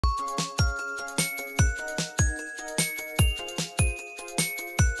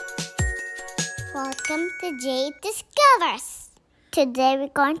Welcome to Jade Discovers. Today we're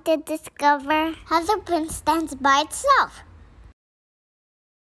going to discover how the broom stands by itself.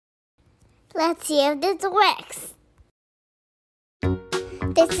 Let's see if this works.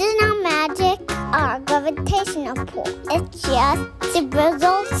 This is not magic or gravitational pull. It's just the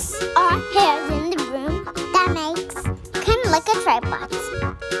bristles or hairs in the broom that makes kind of like a tripod,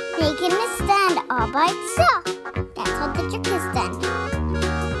 making it stand all by itself. That's how the trick is done.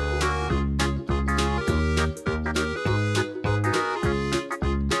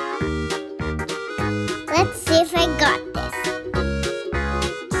 Let's see if I got this.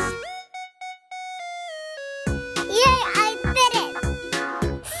 Yay, I did it!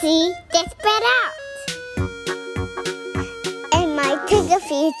 See, they spread out. It might take a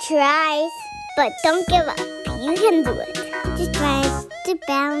few tries, but don't give up. You can do it. Just try to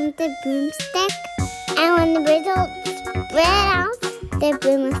balance the broomstick, and when the bristles spread out, the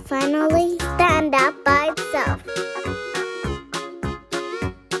broom will finally stand up by itself.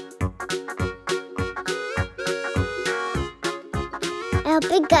 I hope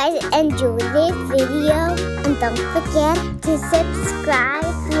you guys enjoyed this video, and don't forget to subscribe,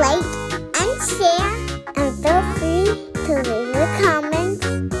 like, and share, and feel free to leave a comment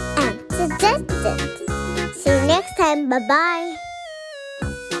and suggestions. See you next time. Bye-bye.